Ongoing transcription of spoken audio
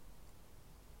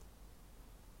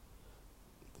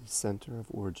The center of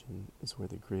origin is where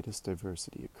the greatest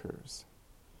diversity occurs.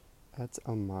 At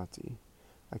Almaty,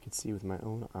 I could see with my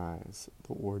own eyes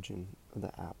the origin of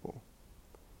the apple.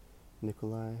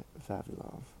 Nikolai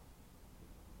Vavilov.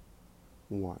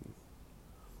 1.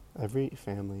 Every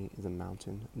family is a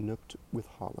mountain nooked with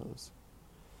hollows,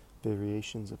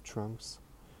 variations of trunks,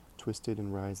 twisted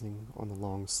and rising on the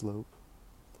long slope,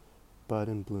 bud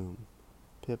and bloom,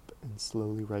 pip and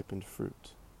slowly ripened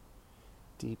fruit.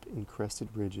 Deep in crested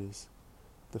ridges,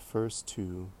 the first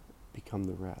two become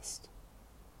the rest.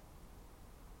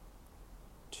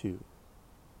 2.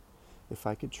 If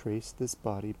I could trace this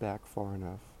body back far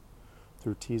enough,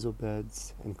 through teasel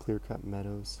beds and clear-cut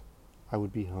meadows, I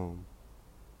would be home,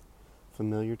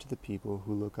 familiar to the people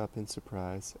who look up in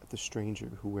surprise at the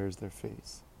stranger who wears their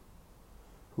face,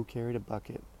 who carried a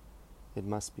bucket, it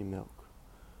must be milk,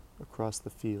 across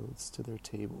the fields to their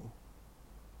table.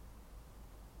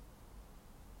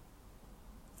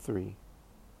 3.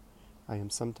 I am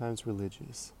sometimes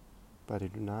religious, but I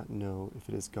do not know if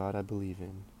it is God I believe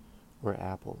in, or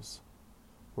apples,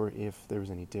 or if there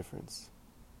is any difference.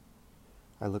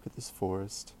 I look at this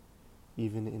forest,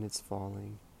 even in its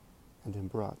falling, and am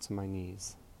brought to my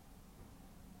knees.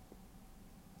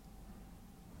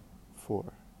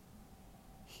 4.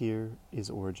 Here is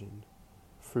origin,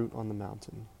 fruit on the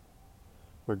mountain.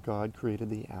 Where God created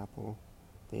the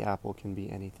apple can be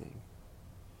anything.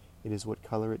 It is what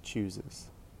color it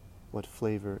chooses, what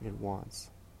flavor it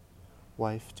wants,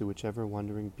 wife to whichever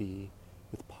wandering bee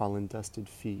with pollen-dusted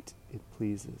feet it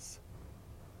pleases.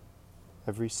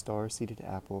 Every star-seeded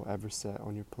apple ever set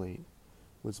on your plate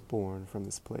was born from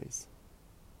this place.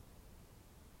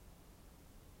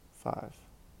 5.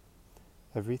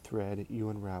 Every thread you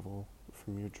unravel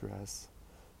from your dress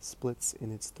splits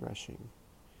in its threshing.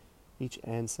 Each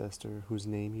ancestor whose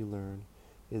name you learn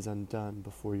is undone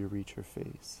before you reach her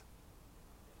face.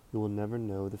 You will never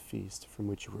know the feast from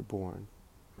which you were born.